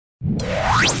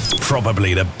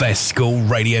Probably the best school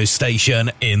radio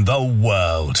station in the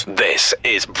world. This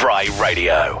is Bry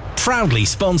Radio. Proudly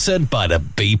sponsored by the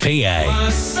BPA.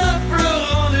 Un simple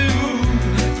rendez-vous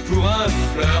pour un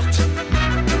flirt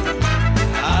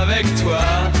avec toi.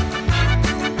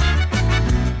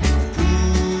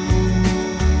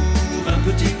 Pour un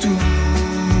petit tour,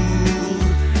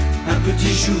 un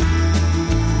petit jour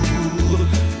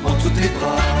entre tes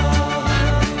bras.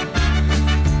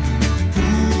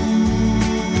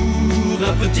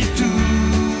 Un petit tour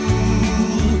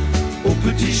au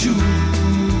petit jour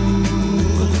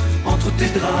entre tes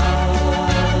draps.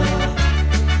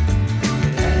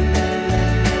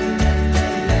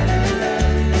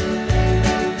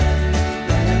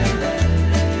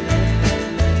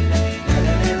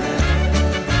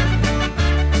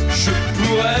 Je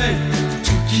pourrais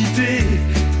tout quitter,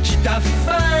 quitte à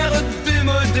faire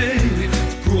démoder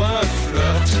pour un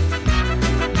flirt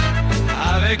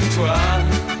avec toi.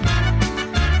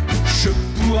 Je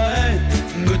pourrais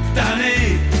me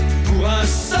tanner pour un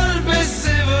seul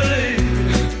baiser volé,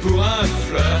 pour un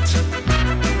flirt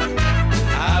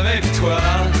avec toi.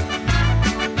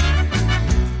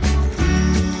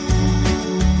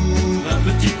 Pour un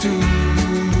petit tour,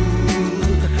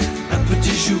 un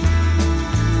petit jour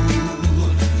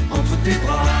entre tes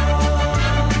bras.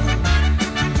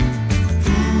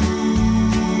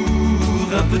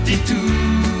 Pour un petit tour,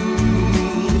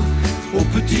 au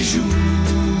petit jour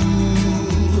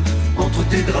entre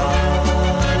tes draps.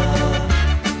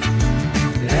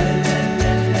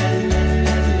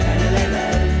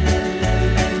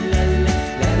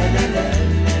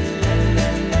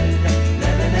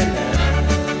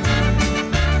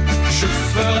 Je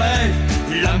ferai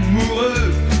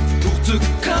l'amoureux pour te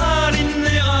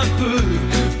câliner un peu,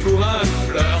 pour un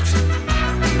flirt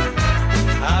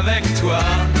avec toi.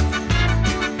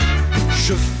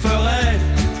 Je ferai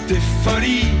des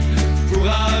folies pour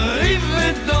arriver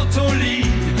dans ton lit,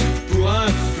 pour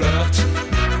un flirt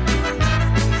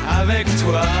avec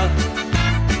toi.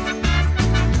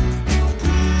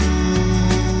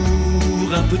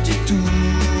 Pour un petit tour,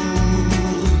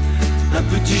 un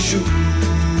petit jour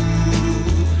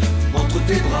entre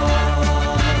tes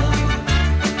bras.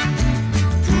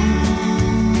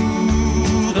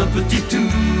 Pour un petit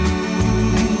tour,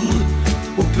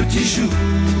 au petit jour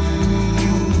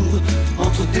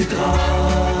entre tes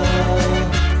draps.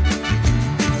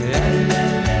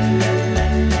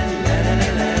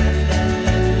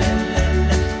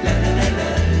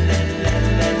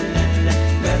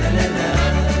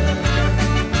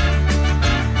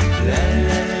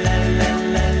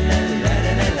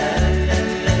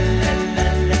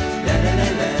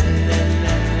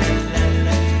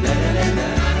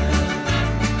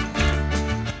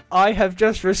 I have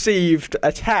just received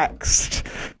a text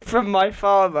from my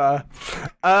father.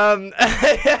 Let's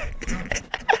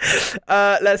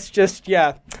just,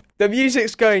 the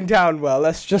music's going down well.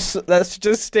 Let's just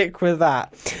stick with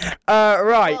that.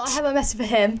 Right. Well, I have a message for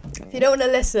him. If you don't want to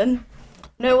listen,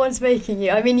 no one's making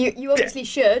you. I mean, you obviously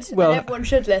should, well, and everyone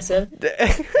should listen. But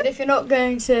if you're not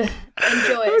going to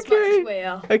enjoy it as much as we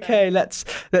are, okay, let's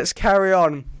carry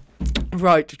on.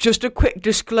 Right, just a quick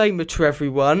disclaimer to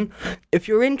everyone. If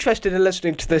you're interested in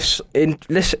listening to this,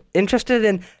 interested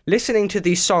in listening to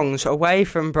these songs away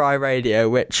from Bry Radio,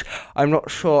 which I'm not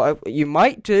sure you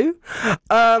might do,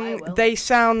 they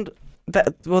sound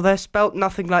they're spelt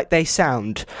nothing like they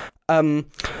sound.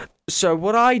 So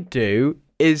what I do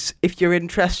is, if you're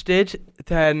interested,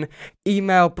 then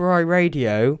email Bry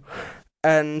Radio,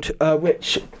 and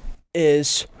which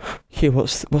is here.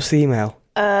 What's the email?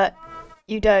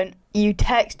 You don't. You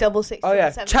text 66677. Oh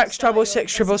yeah, text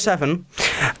 66677,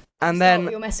 and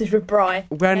then your message with Bry.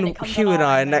 When Huw and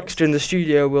I are next in the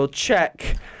studio, we'll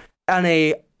check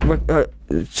any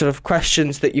sort of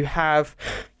questions that you have.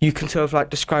 You can sort of like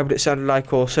describe what it sounded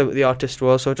like, or say what the artist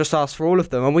was, or just ask for all of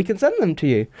them, and we can send them to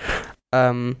you.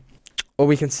 Or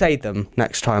we can say them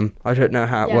next time. I don't know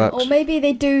how it works. Or maybe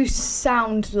they do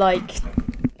sound like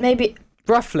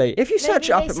roughly. If you search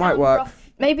it up, it might work.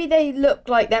 Maybe they look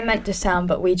like they're meant to sound,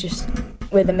 but we're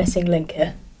the missing link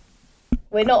here.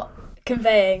 We're not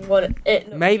conveying what it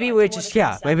looks maybe like. We're just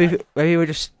maybe we're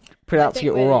just pronouncing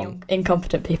it all wrong.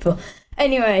 Incompetent people.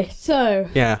 Anyway, so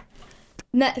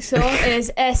next song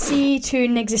is Si tu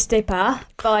n'existais pas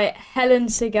by Helen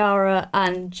Segarra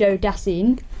and Joe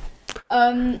Dassin.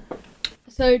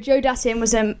 So Joe Dassin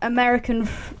was an American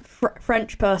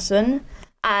French person.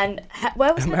 And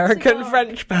where was American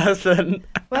French person?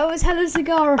 Where was Helen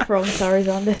Segarra from? Sorry,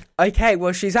 Xandi. Okay,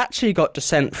 well, she's actually got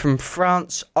descent from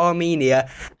France, Armenia,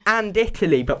 and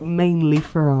Italy, but mainly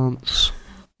France.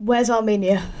 Where's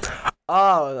Armenia?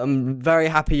 Oh, I'm very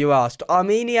happy you asked.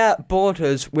 Armenia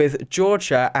borders with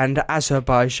Georgia and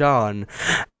Azerbaijan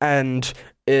and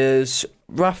is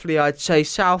roughly, I'd say,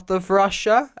 south of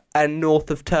Russia and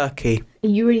north of Turkey. Are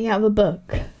you reading out of a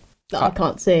book that I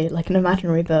can't see, like an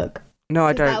imaginary book? No,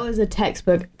 I don't. That was a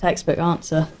textbook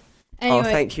answer. Anyway, oh,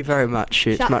 thank you very much.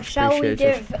 It's much appreciated.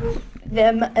 Shall we give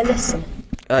them a listen?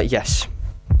 Yes.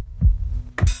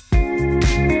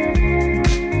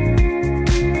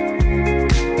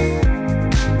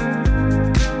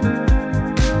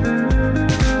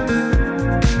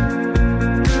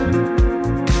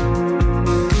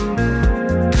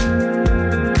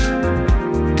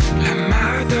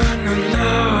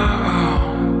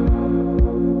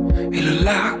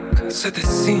 Se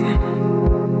dessine,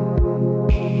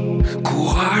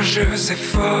 courageux et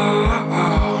fort,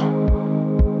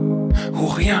 où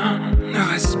rien ne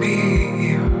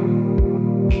respire,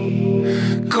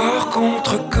 corps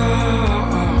contre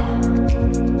corps,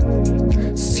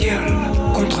 ciel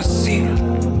contre ciel,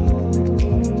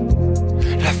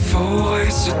 la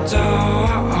forêt se tord,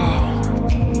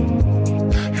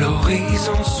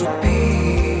 l'horizon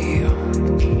soupire,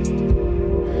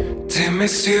 t'aimer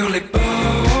sur les bords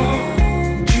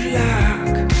du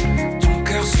lac, ton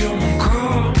cœur sur mon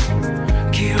corps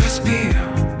qui respire,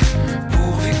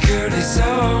 pourvu que les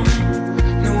hommes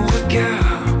nous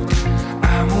regardent,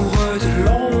 amoureux de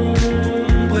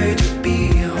l'ombre et du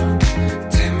pire,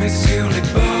 t'aimer sur les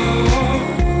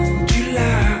bords du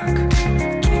lac,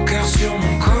 ton cœur sur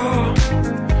mon corps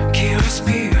qui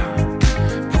respire,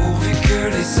 pourvu que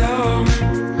les hommes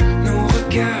nous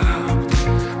regardent.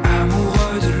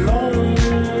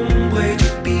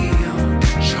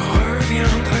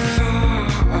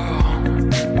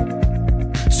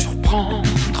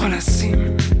 La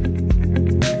cime,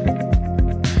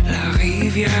 la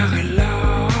rivière et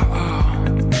l'or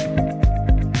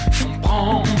font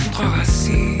prendre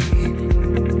racine.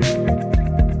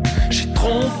 J'ai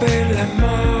trompé la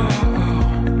mort,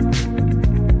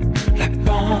 la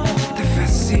pente est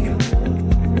facile.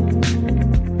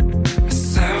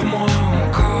 Serre-moi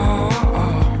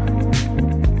encore,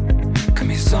 que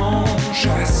mes anges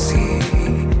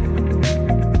vacillent.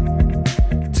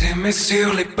 T'aimer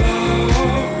sur les bords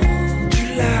du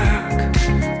lac,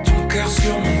 ton cœur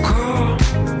sur mon corps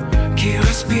qui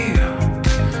respire,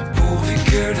 pourvu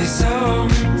que les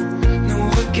hommes nous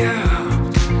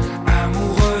regardent,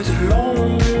 amoureux de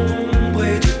l'ombre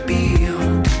et du pire.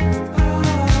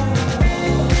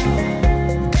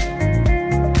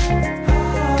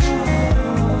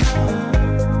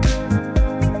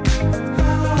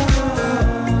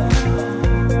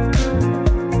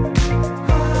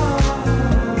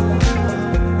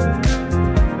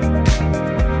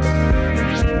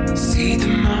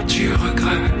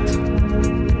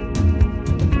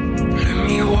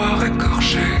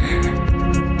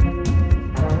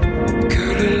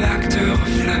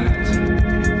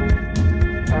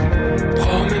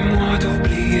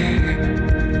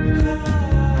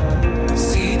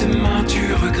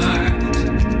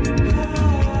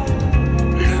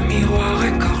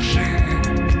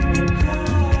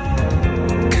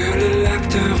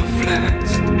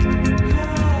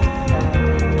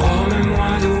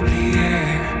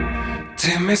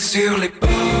 Sur les bords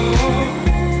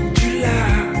du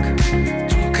lac,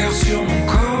 ton cœur sur mon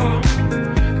corps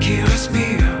qui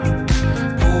respire,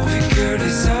 pourvu que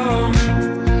les hommes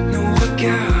nous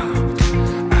regardent,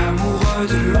 amoureux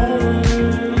de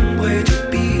l'ombre et du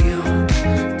pire.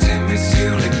 T'aimer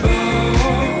sur les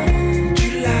bords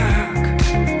du lac,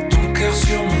 ton cœur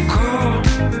sur mon corps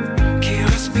qui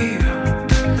respire,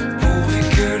 pourvu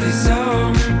que les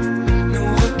hommes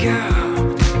nous regardent.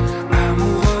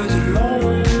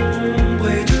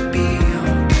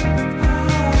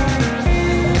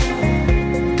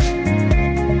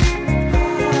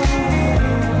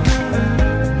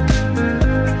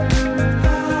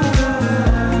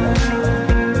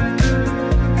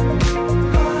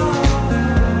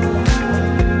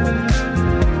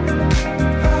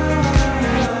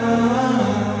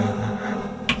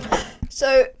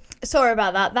 Sorry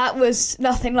about that. That was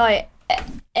nothing like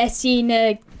Si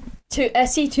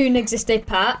tu n'existais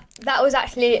pas. That was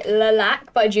actually Le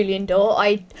Lac by Julian Dorr.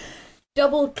 I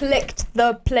double-clicked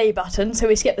the play button, so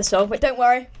we skipped the song, but don't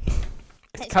worry.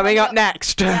 It's coming up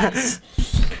next. Yes.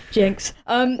 Jinx.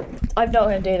 I'm not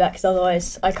going to do that, because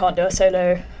otherwise I can't do a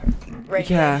solo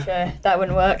radio show. That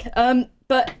wouldn't work.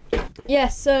 But, yeah,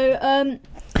 so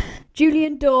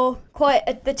Julian Dorr,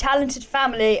 quite the talented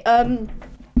family,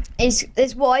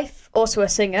 his wife, also a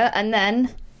singer, and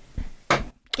then,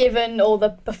 given all the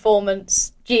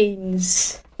performance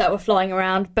genes that were flying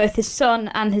around, both his son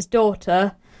and his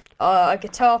daughter a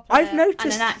guitar player I've noticed,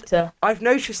 and an actor. I've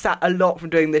noticed that a lot from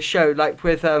doing this show, like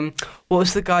with, what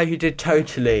was the guy who did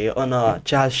Totally on our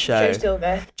jazz show?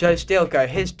 Joe Stilgo.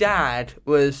 His dad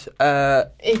was...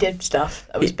 he did stuff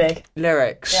that was big.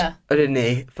 Lyrics, yeah. Didn't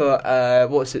he? For,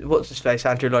 what's his face?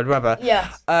 Andrew Lloyd Webber.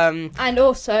 Yeah. And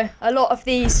also, a lot of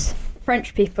these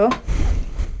French people...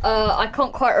 I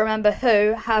can't quite remember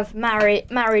who have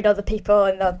married other people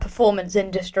in the performance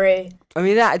industry. I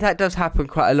mean, that does happen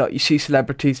quite a lot. You see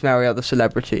celebrities marry other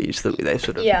celebrities. They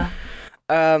sort of... Yeah.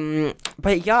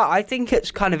 But yeah, I think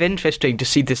it's kind of interesting to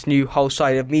see this new whole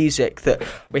side of music that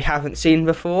we haven't seen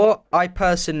before. I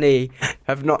personally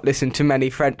have not listened to many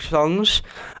French songs.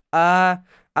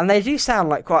 And they do sound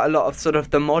like quite a lot of sort of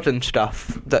the modern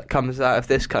stuff that comes out of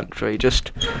this country.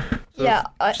 Just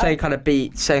same kind of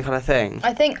beat, same kind of thing.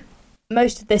 I think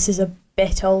most of this is a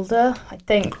bit older. I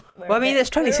think. Well, I mean, it's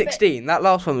 2016. That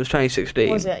last one was 2016.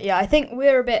 Was it? Yeah, I think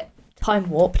we're a bit time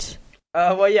warped.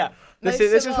 Well, yeah. This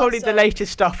is probably the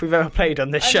latest stuff we've ever played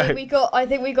on this show. I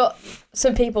think we got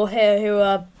some people here who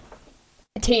are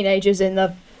teenagers in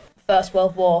the First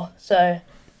World War, so.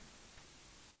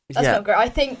 That's not great. I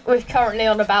think we're currently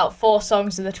on about 4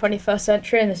 songs in the 21st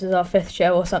century, and this is our 5th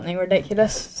show or something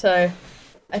ridiculous. So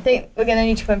I think we're going to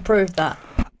need to improve that.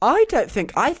 I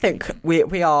think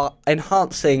we are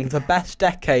enhancing the best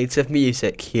decades of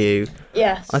music, Huw.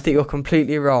 Yes. I think you're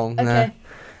completely wrong there.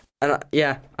 And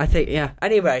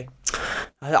Anyway,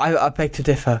 I beg to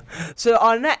differ. So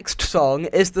our next song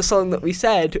is the song that we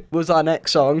said was our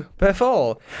next song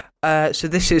before. So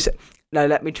this is... No,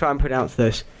 let me try and pronounce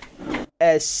this.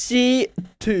 Si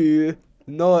tu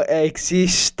no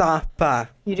existas pas.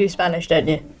 You do Spanish, don't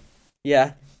you?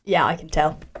 Yeah. Yeah, I can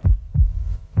tell.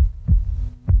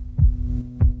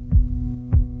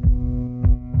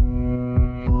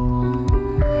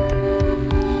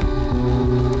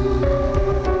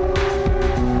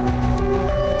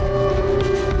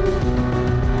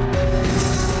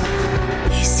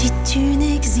 Et si tu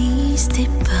n'existais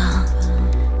pas,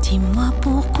 dis-moi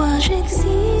pourquoi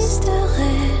j'existerais.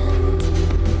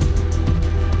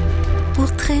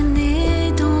 Pour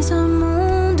traîner dans un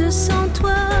monde sans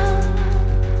toi,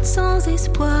 sans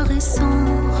espoir et sans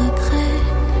regret.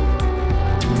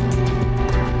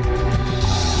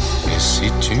 Et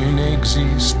si tu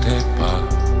n'existais pas,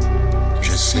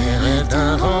 j'essaierais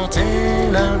d'inventer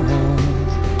l'amour.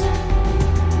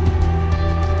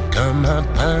 Comme un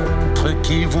peintre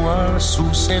qui voit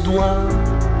sous ses doigts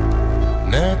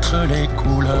naître les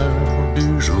couleurs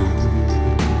du jour.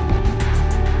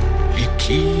 Et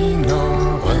qui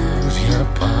n'en revient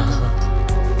pas.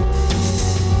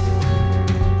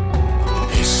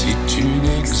 Et si tu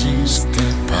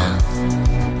n'existais pas,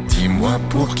 dis-moi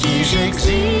pour qui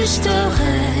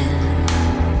j'existerais.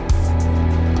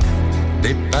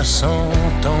 Des passants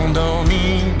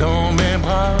endormis dans mes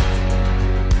bras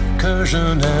que je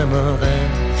n'aimerais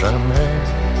jamais.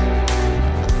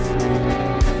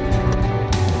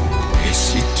 Et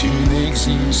si tu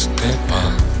n'existais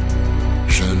pas,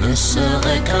 je ne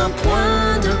serais qu'un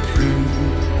point de plus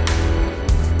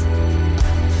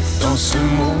dans ce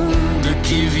monde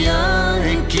qui vient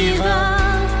et qui va.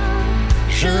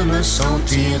 Je me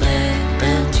sentirais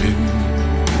perdu.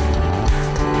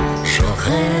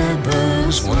 J'aurais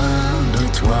besoin de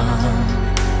toi.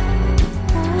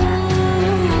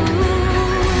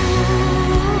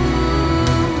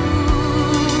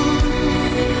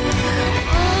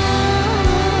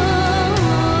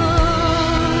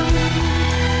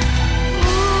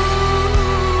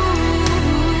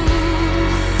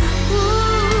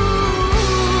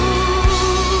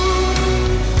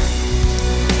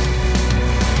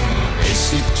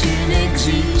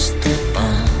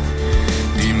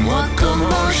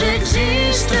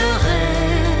 J'existerais.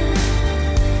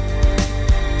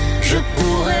 Je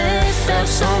pourrais faire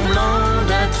semblant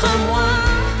d'être moi,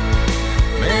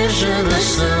 mais je ne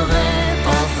serais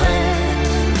pas vrai.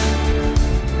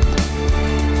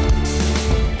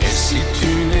 Et si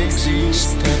tu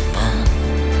n'existais pas,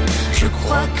 je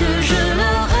crois que je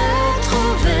l'aurais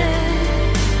trouvé.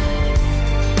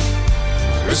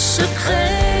 Le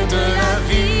secret de la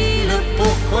vie, le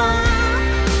pourquoi,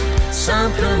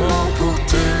 simplement pour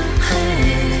te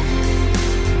créer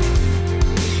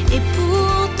et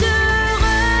pour te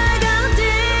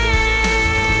regarder.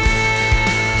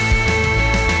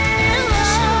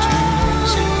 Si tu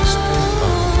n'existais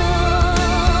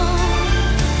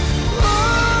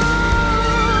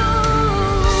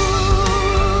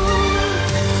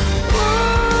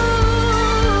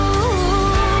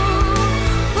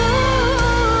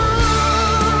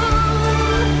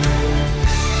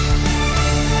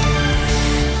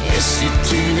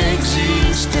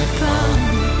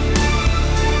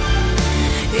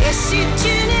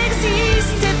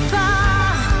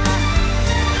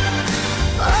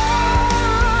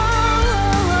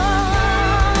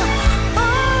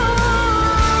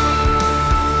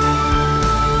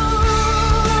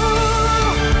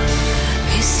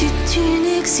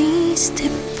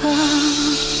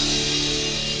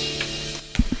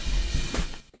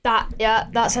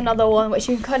That's another one which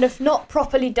you can kind of not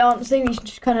properly dancing. You can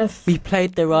just kind of. We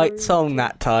played the right song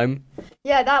that time.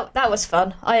 Yeah, that was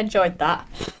fun. I enjoyed that.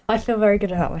 I feel very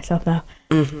good about myself now.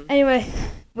 Mm-hmm. Anyway,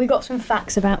 we got some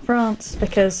facts about France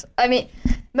because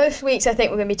most weeks I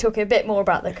think we're going to be talking a bit more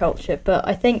about the culture, but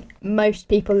I think most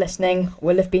people listening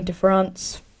will have been to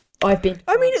France. I've been.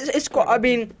 It's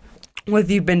quite.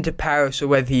 Whether you've been to Paris or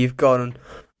whether you've gone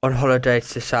on holiday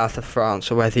to the south of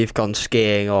France or whether you've gone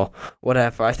skiing or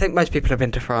whatever, I think most people have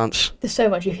been to France. There's so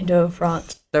much you can do in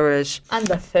France. There is. And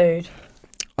the food.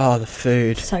 Oh, the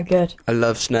food. So good. I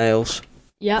love snails.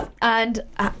 Yep. And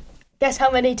guess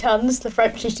how many tons the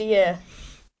French eat a year?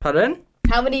 Pardon?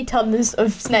 How many tons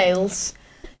of snails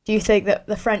do you think that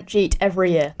the French eat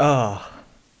every year? Oh.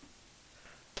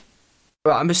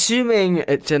 Well, I'm assuming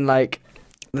it's in, like,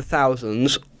 the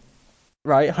thousands,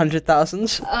 right?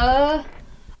 100,000s?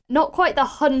 Not quite the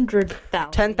 100,000.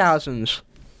 10,000s.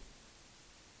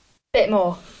 Bit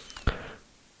more.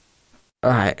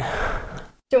 Alright. Do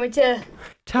you want me to...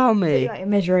 Tell me. Your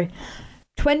misery.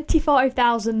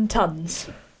 25,000 tons.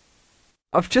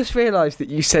 I've just realised that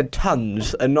you said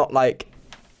tons and not like...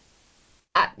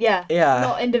 Yeah.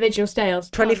 Not individual snails.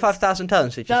 25,000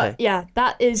 tons, did you say? Yeah,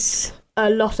 that is a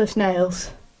lot of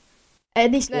snails.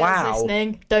 Any snails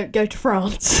listening, don't go to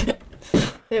France.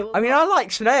 I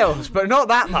like snails, but not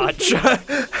that much.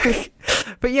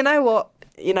 But you know what?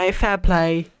 Fair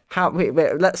play.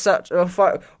 Let's search.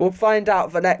 We'll find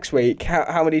out for next week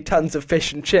how many tons of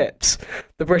fish and chips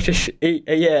the British eat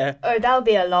a year. Oh, that'll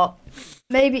be a lot.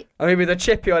 Maybe. Or maybe the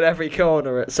chippy on every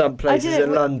corner at some places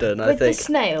in London. I think. With the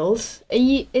snails, are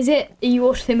you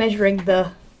also measuring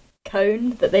the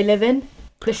cone that they live in,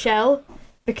 the shell?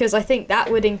 Because I think that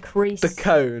would increase the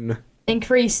cone.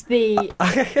 Increase the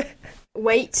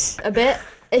weight a bit.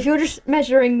 If you're just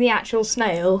measuring the actual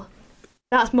snail,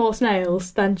 that's more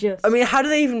snails than just... how do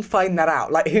they even find that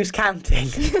out? Like, who's counting?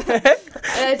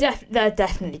 They're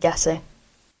definitely guessing.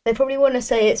 They probably want to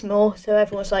say it's more, so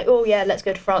everyone's like, oh yeah, let's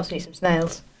go to France and eat some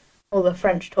snails. All the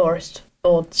French tourist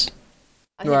boards.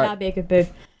 I think that'd be a good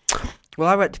move. Well,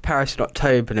 I went to Paris in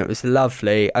October and it was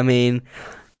lovely.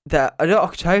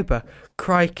 October,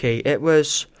 crikey, it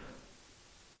was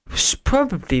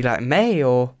probably like May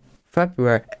or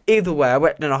February. Either way, I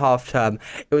went in a half term.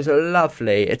 It was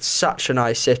lovely. It's such a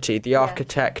nice city. The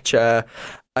architecture,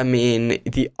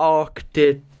 the Arc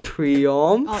de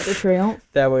Triomphe. Arc de Triomphe.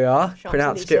 There we are.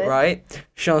 Pronounced it right.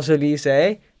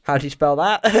 Champs-Élysées. How do you spell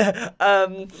that?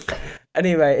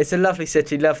 Anyway, it's a lovely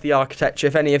city. Love the architecture.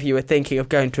 If any of you are thinking of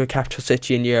going to a capital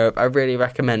city in Europe, I really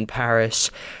recommend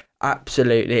Paris.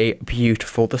 Absolutely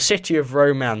beautiful. The city of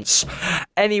romance.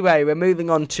 Anyway, we're moving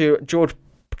on to George's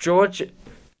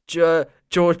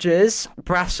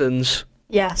Brassens.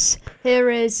 Yes. Here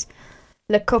is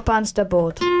Le Copains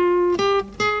d'Abord.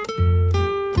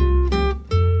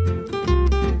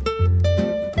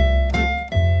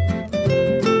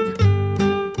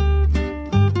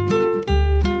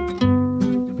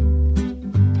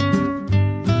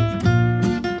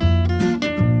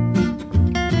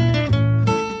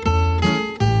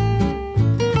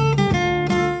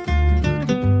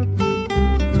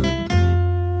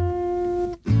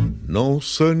 Non,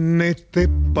 ce n'était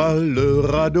pas le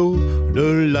radeau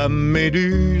de la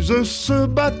Méduse, ce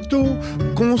bateau,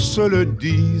 qu'on se le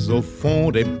dise au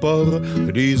fond des ports,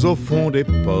 dise au fond des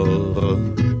ports.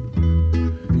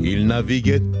 Il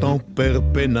naviguait en père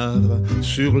peinard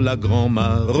sur la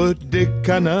grand-mare des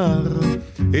canards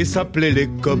et s'appelait les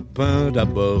copains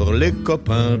d'abord, les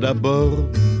copains d'abord.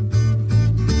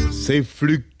 Ces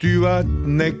fluctuates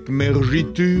nec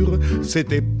mergiture,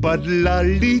 c'était pas de la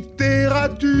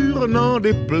littérature, n'en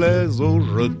déplaise aux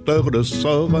jeteurs de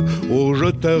sorts, aux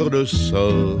jeteurs de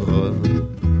sorts.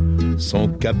 Son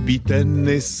capitaine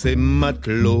et ses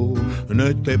matelots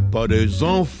n'étaient pas des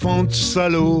enfants de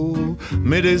salauds,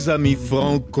 mais des amis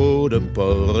franco de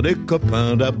port, des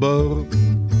copains d'abord.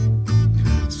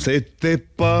 C'étaient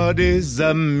pas des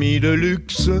amis de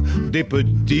luxe, des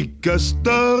petits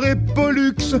castors et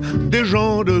pollux, des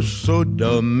gens de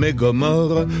Sodome et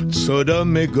Gomorre,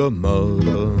 Sodome et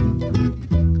Gomorre.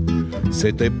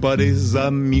 C'étaient pas des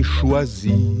amis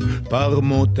choisis par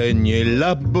Montaigne et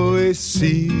la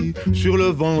Boétie. Sur le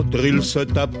ventre ils se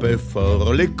tapaient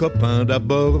fort, les copains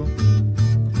d'abord.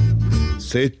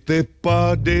 C'étaient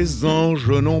pas des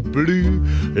anges non plus,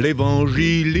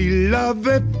 l'évangile il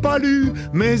l'avait pas lu,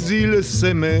 mais ils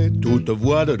s'aimaient toute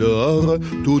voile dehors,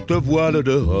 toute voile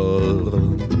dehors.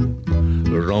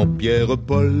 Jean-Pierre,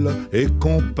 Paul et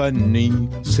compagnie,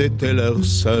 c'était leur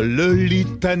seule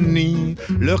litanie,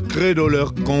 leur credo,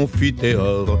 leur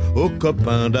confiteor, aux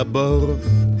copains d'abord.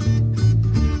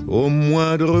 Au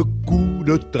moindre coup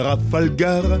de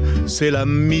Trafalgar. C'est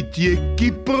l'amitié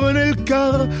qui prenait le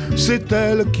quart. C'est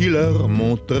elle qui leur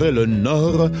montrait le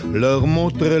nord, leur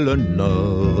montrait le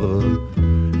nord.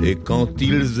 Et quand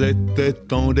ils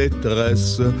étaient en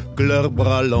détresse, que leurs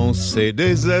bras lançaient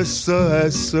des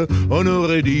SES, on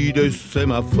aurait dit des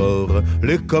sémaphores,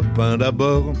 les copains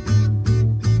d'abord.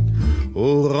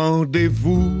 Au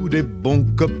rendez-vous des bons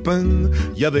copains,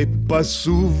 y avait pas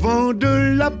souvent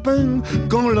de lapin.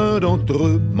 Quand l'un d'entre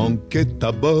eux manquait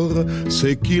à bord,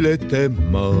 c'est qu'il était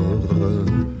mort.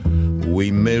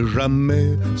 Oui, mais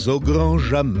jamais, au grand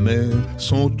jamais,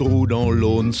 son trou dans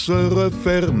l'eau se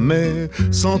refermait.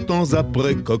 100 ans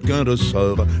après qu'aucun de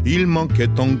sort, il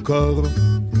manquait encore.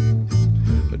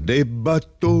 Des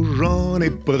bateaux, j'en ai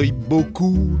pris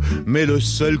beaucoup, mais le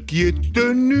seul qui ait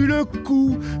tenu le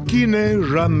coup, qui n'est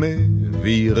jamais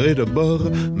viré de bord,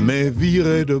 mais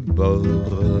viré de bord.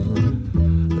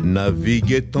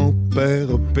 Naviguait en père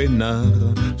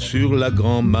peinard sur la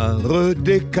grand-mare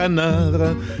des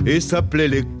canards et s'appelait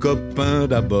les copains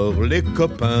d'abord, les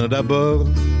copains d'abord.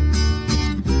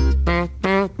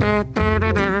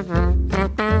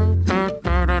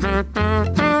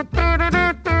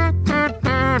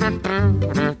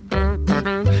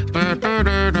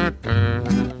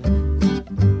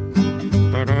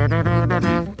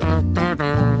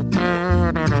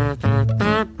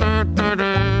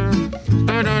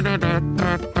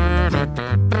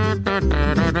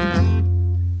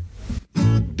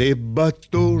 Des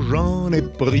bateaux, j'en ai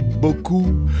pris beaucoup,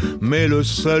 mais le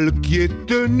seul qui ait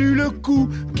tenu le coup,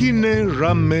 qui n'est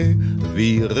jamais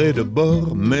viré de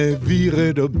bord, mais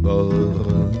viré de bord.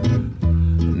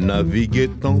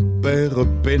 Naviguait en père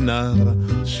peinard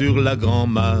sur la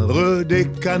grand-mare des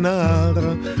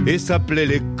canards et s'appelait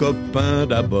les copains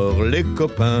d'abord, les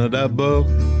copains d'abord.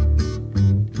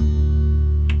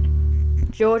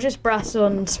 George's brass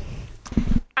horns.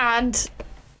 And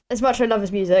as much as I love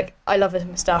his music, I love his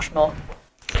moustache more.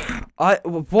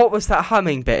 What was that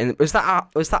humming bit? Was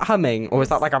that humming, or was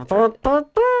that like a?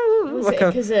 Was like it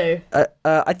a kazoo?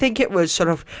 I think it was sort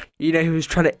of, he was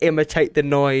trying to imitate the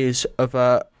noise of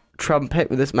a trumpet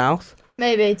with his mouth.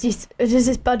 Maybe. Does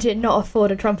this budget not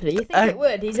afford a trumpeter? You think it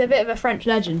would? He's a bit of a French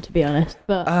legend, to be honest.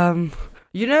 But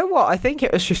you know what? I think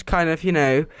it was just kind of,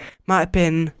 might have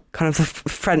been kind of the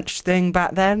French thing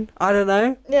back then. I don't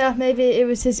know. Yeah, maybe it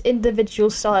was his individual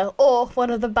style, or one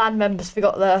of the band members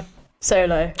forgot their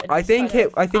solo. I think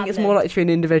it's more likely to be an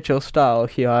individual style,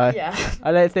 Huw. Yeah.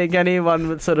 I don't think anyone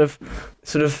would sort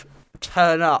of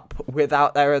turn up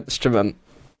without their instrument.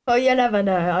 Well, you never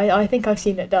know. I think I've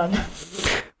seen it done.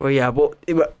 Well, yeah. Well,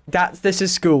 this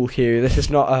is school, Huw. This is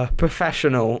not a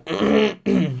professional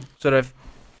sort of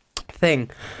thing.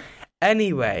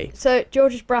 Anyway. So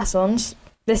George's Brassons.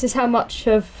 This is how much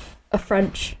of a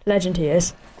French legend he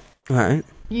is. Right.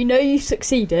 You know you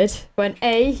succeeded when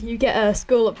A, you get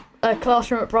a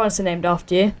classroom at Bryanston named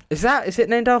after you. Is it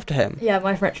named after him? Yeah,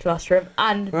 my French classroom.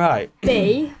 And right.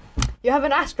 B, you have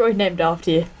an asteroid named after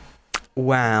you.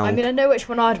 Wow. I mean, I know which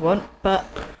one I'd want, but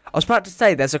I was about to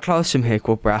say, there's a classroom here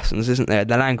called Brassons, isn't there?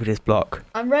 The languages block.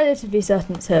 I'm relatively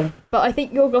certain it's him. But I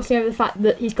think you're glossing over the fact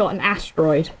that he's got an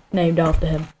asteroid named after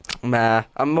him. Nah,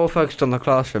 I'm more focused on the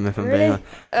classroom, if I'm being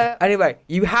honest. Anyway,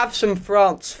 you have some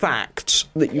France facts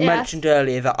that you mentioned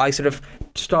earlier that I sort of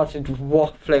started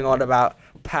waffling on about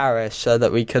Paris so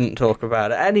that we couldn't talk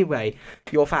about it. Anyway,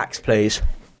 your facts, please.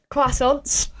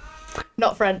 Croissants.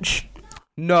 Not French.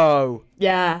 No.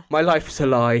 Yeah. My life's a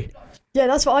lie. Yeah,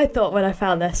 that's what I thought when I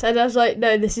found this. And I was like,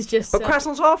 no, this is just... But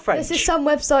croissants are French. This is some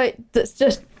website that's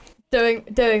just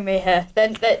doing me here.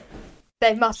 Then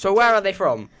they must... So where are they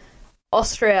from?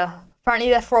 Austria. Apparently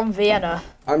they're from Vienna.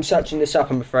 I'm searching this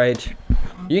up, I'm afraid.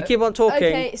 You keep on talking.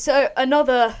 Okay, so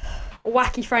another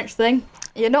wacky French thing.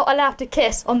 You're not allowed to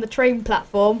kiss on the train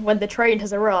platform when the train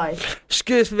has arrived.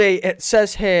 Excuse me, it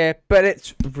says here, but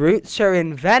its roots are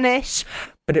in Venice,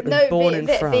 but it was born in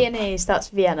France. Viennese, that's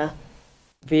Vienna.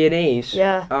 Viennese?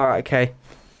 Yeah. Alright, okay.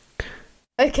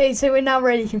 Okay, so we're now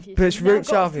really confused. But its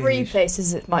roots are three Viennese.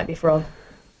 places it might be from.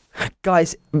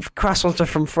 Guys, croissants are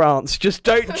from France. Just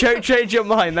don't change your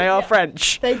mind. They are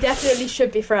French. They definitely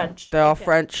should be French. They are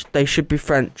French. They should be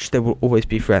French. They will always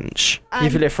be French.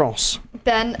 Vive la France.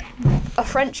 Then, a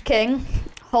French king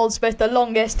holds both the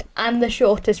longest and the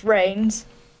shortest reigns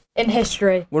in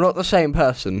history. We're not the same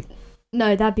person.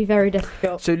 No, that'd be very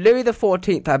difficult. So Louis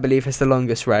XIV, I believe, has the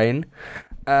longest reign,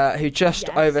 who just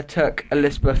overtook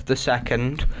Elizabeth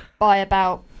II. By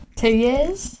about 2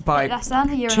 years? By less than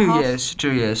a year 2 and a half? years.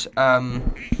 2 years.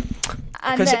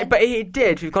 But he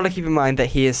did. We've got to keep in mind that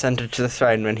he ascended to the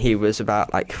throne when he was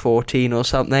about 14 or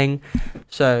something.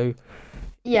 So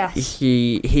yes,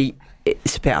 he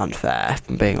It's a bit unfair, if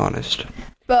I'm being honest.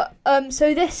 But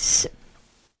so this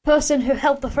person who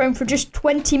held the throne for just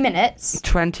 20 minutes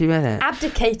 20 minutes.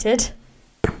 abdicated.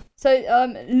 So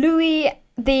Louis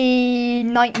the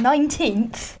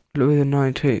 19th. Louis the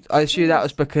 19th. I assume that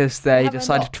was because they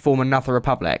decided to form another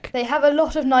republic. They have a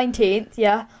lot of 19th,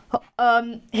 yeah.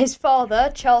 His father,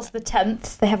 Charles the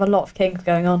 10th. They have a lot of kings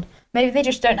going on. Maybe they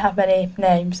just don't have many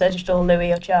names. They're just all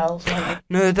Louis or Charles. Maybe.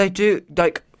 No, they do.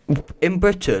 Like, in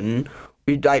Britain,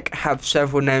 we like have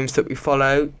several names that we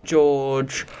follow.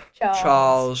 George,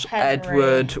 Charles, Henry.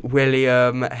 Edward,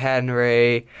 William,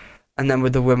 Henry. And then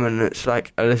with the women, it's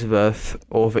like Elizabeth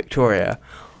or Victoria.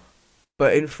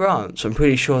 But in France, I'm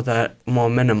pretty sure they're more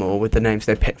minimal with the names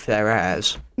they pick for their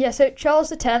heirs. Yeah, so Charles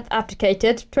X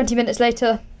abdicated. 20 minutes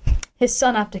later, his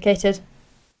son abdicated.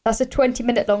 That's a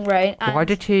 20-minute long reign. And Why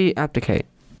did he abdicate?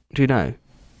 Do you know?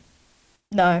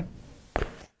 No.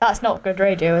 That's not good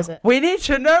radio, is it? We need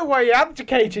to know why he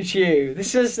abdicated, Huw.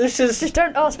 This is. Just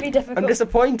don't ask me difficult. I'm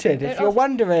disappointed. Don't if you're ask-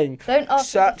 wondering, Don't ask me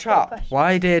search difficult up. questions.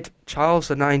 Why did Charles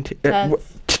the 19th?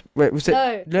 Wait, was it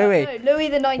No, Louis? No, Louis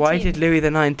the 19th. Why did Louis the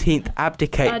 19th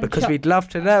abdicate? And Because we'd love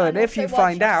to know. And if also you why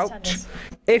find Charles out,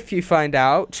 X.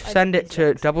 send it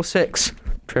to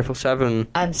 66777.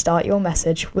 And start your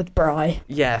message with Bry.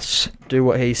 Yes, do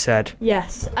what he said.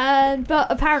 Yes, but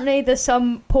apparently there's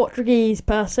some Portuguese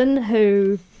person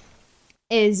who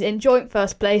is in joint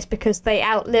first place because they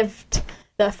outlived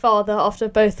their father after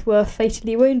both were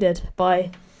fatally wounded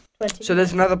by 20 So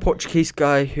there's another Portuguese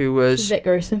guy who was a bit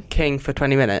gruesome. king for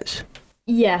 20 minutes.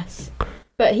 Yes,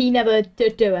 but he never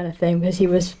did do anything because he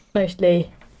was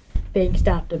mostly being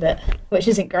stabbed a bit, which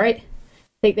isn't great. I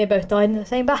think they both died in the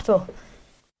same battle.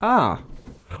 Ah.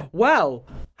 Well,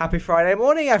 happy Friday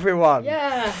morning, everyone.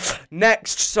 Yeah.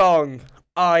 Next song,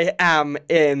 I Am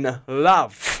in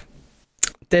Love.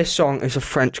 This song is a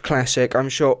French classic. I'm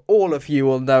sure all of you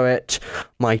will know it.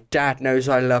 My dad knows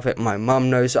I love it. My mum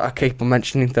knows that I keep on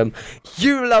mentioning them.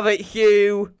 You love it,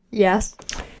 Huw. Yes.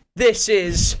 This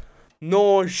is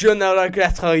Non, je ne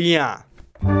regrette rien.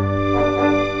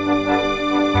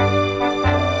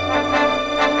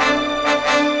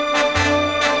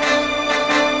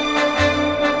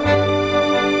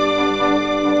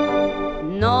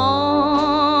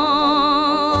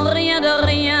 Non, rien de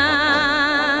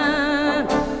rien.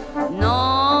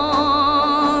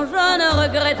 Non, je ne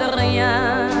regrette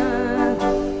rien.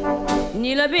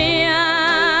 Ni le bien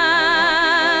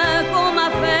qu'on m'a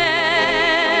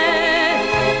fait,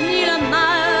 ni le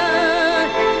mal,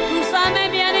 tout ça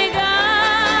m'est bien égal.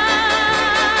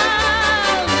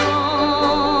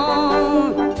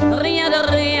 Non, rien de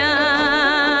rien.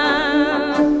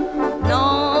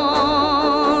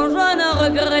 Non, je ne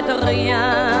regrette rien.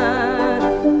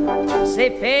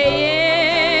 C'est payé,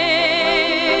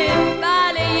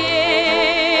 balayé,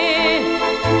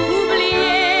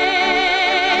 oublié.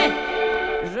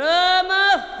 Je me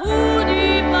fous du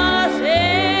passé.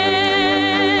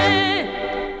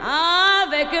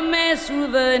 Avec mes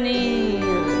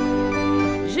souvenirs,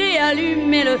 j'ai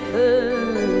allumé le feu.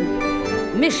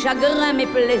 Mes chagrins, mes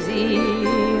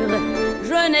plaisirs,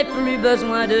 je n'ai plus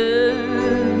besoin de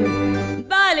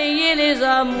balayer les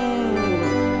amours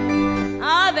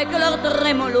avec leur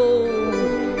trémolo,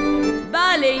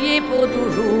 balayer pour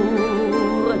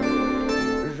toujours.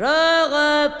 Je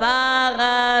repars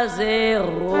à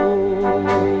zéro.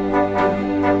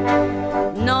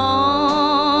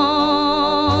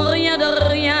 Non, rien de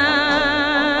rien.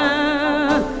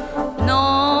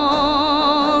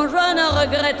 Non, je ne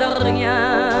regrette rien.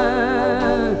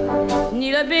 Ni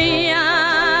le bien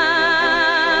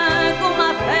qu'on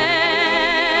m'a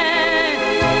fait,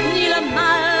 ni le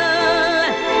mal,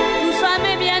 tout ça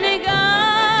m'est bien égal.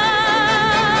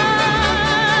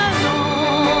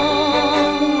 Non,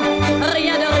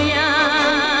 rien de rien.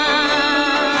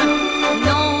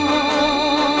 Non,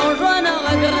 je ne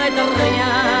regrette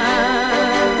rien.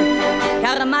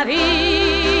 Car ma vie,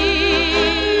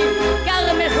 car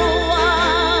mes joies,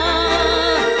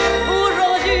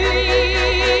 aujourd'hui,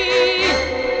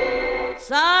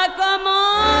 ça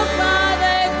commence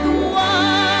avec toi.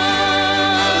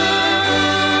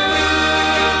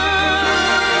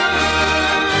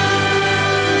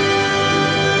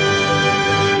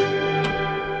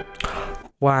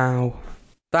 Wow.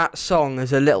 That song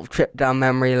is a little trip down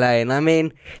memory lane. I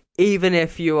mean, even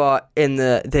if you are in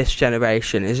this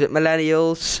generation, is it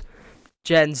millennials?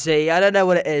 Gen Z? I don't know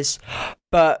what it is.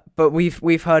 But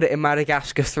we've heard it in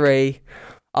Madagascar 3.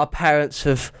 Our parents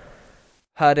have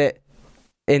heard it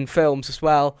in films as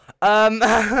well.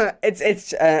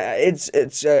 It's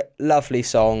a lovely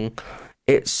song.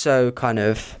 It's so kind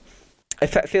of,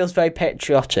 it feels very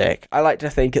patriotic. I like to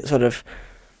think it sort of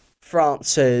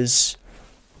France's...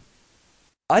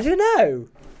 I don't know.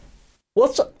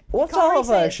 What's our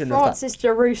version of that? France's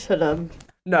Jerusalem.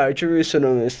 No,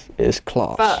 Jerusalem is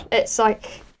class. But it's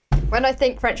like, when I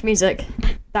think French music,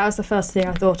 that was the first thing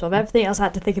I thought of. Everything else I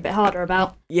had to think a bit harder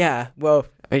about. Yeah, well,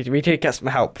 we did get some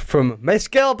help from Miss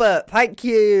Gilbert. Thank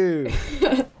you.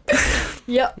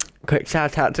 Yep. Quick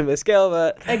shout out to Miss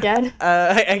Gilbert. Again.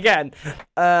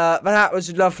 But that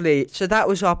was lovely. So that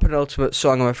was our penultimate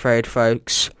song, I'm afraid,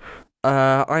 folks.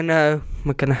 I know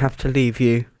we're going to have to leave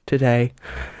you today.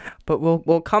 But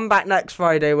we'll come back next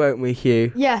Friday, won't we,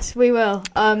 Huw? Yes, we will.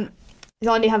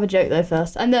 Xandi, have a joke though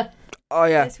first. And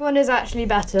this one is actually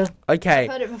better. Okay.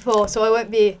 I've heard it before, so I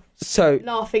won't be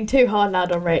laughing too hard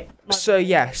loud on rate. So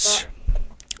yes,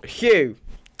 Huw.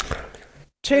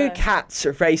 Two cats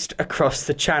raced across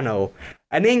the channel.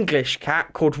 An English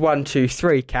cat called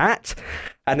 123 Cat,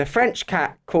 and a French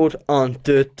cat called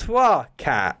 123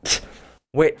 Cat.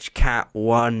 Which cat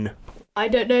won? I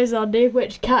don't know, Xandi.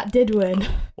 Which cat did win?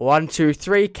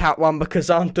 123 Cat won because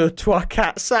 123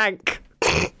 Cat sank.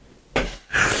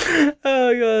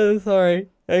 Oh god, sorry.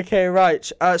 Okay, right.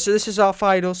 So this is our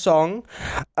final song.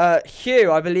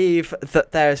 Huw, I believe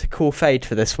that there's a cool fade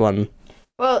for this one.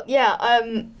 Well, yeah.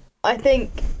 I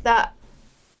think that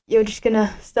you're just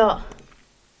gonna start.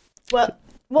 Well,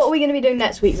 what are we gonna be doing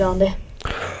next week, Xandi?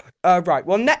 Right.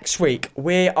 Well, next week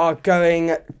we are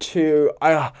going to.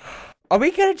 Are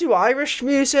we going to do Irish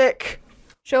music?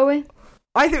 Shall we?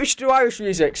 I think we should do Irish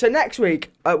music. So next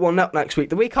week, well, not next week,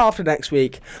 the week after next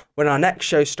week, when our next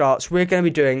show starts, we're going to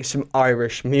be doing some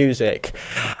Irish music.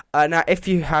 Now, if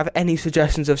you have any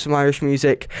suggestions of some Irish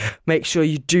music, make sure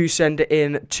you do send it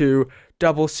in to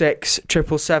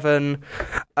 66777.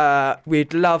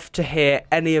 We'd love to hear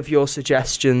any of your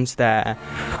suggestions there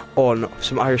on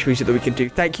some Irish music that we can do.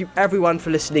 Thank you everyone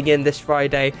for listening in this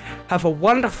Friday. Have a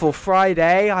wonderful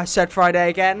Friday. I said Friday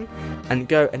again. And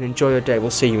go and enjoy your day.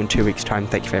 We'll see you in 2 weeks' time.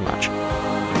 Thank you very much.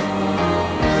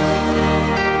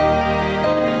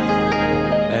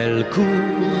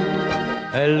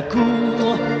 Elle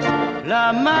court,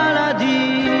 la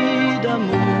maladie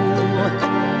d'amour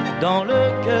dans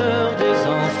le cœur des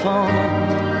enfants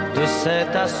de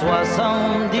 7 à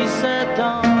 77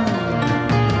 ans.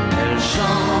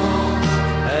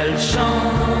 Elle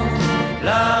chante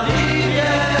la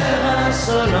rivière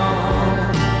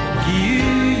insolente qui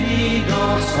unit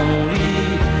dans son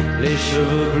lit les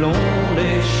cheveux blonds,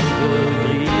 les cheveux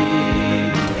gris.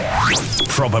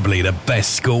 Probably the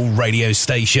best school radio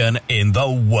station in the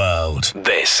world.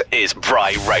 This is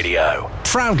Bry Radio.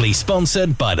 Proudly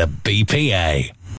sponsored by the BPA.